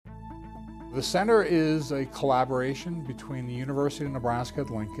The center is a collaboration between the University of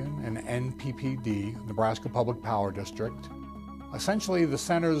Nebraska-Lincoln and NPPD, Nebraska Public Power District. Essentially, the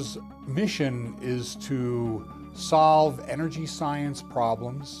center's mission is to solve energy science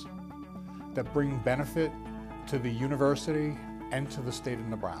problems that bring benefit to the university and to the state of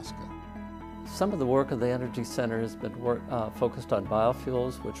Nebraska. Some of the work of the Energy Center has been focused on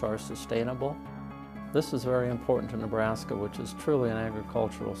biofuels, which are sustainable. This is very important to Nebraska, which is truly an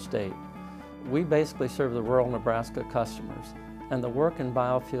agricultural state. We basically serve the rural Nebraska customers, and the work in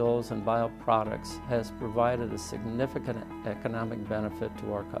biofuels and bioproducts has provided a significant economic benefit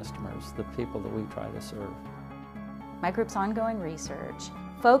to our customers, the people that we try to serve. My group's ongoing research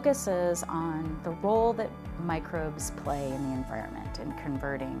focuses on the role that microbes play in the environment in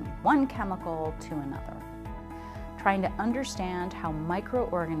converting one chemical to another, trying to understand how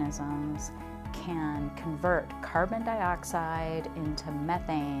microorganisms can convert carbon dioxide into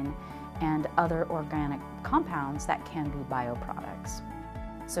methane and other organic compounds that can be bioproducts.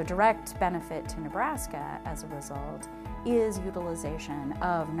 So direct benefit to Nebraska as a result is utilization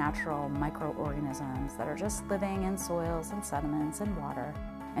of natural microorganisms that are just living in soils and sediments and water,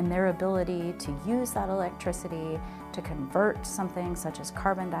 and their ability to use that electricity to convert something such as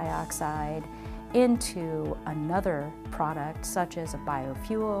carbon dioxide into another product such as a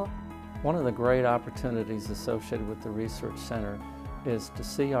biofuel. One of the great opportunities associated with the Research Center is to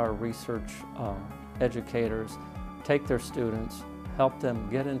see our research educators take their students, help them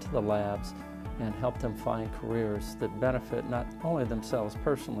get into the labs, and help them find careers that benefit not only themselves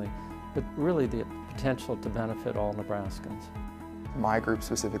personally, but really the potential to benefit all Nebraskans. My group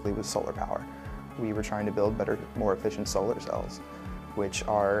specifically was solar power. We were trying to build better, more efficient solar cells, which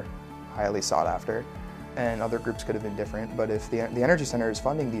are highly sought after. And other groups could have been different, but if the Energy Center is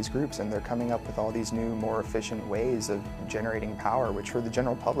funding these groups and they're coming up with all these new, more efficient ways of generating power, which for the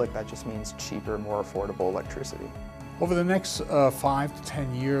general public, that just means cheaper, more affordable electricity. Over the next 5 to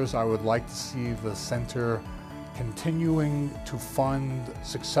 10 years, I would like to see the center continuing to fund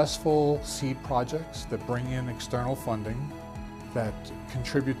successful seed projects that bring in external funding, that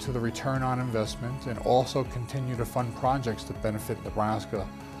contribute to the return on investment, and also continue to fund projects that benefit Nebraska,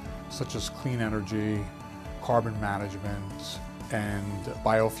 such as clean energy, carbon management, and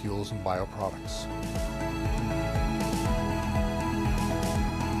biofuels and bioproducts.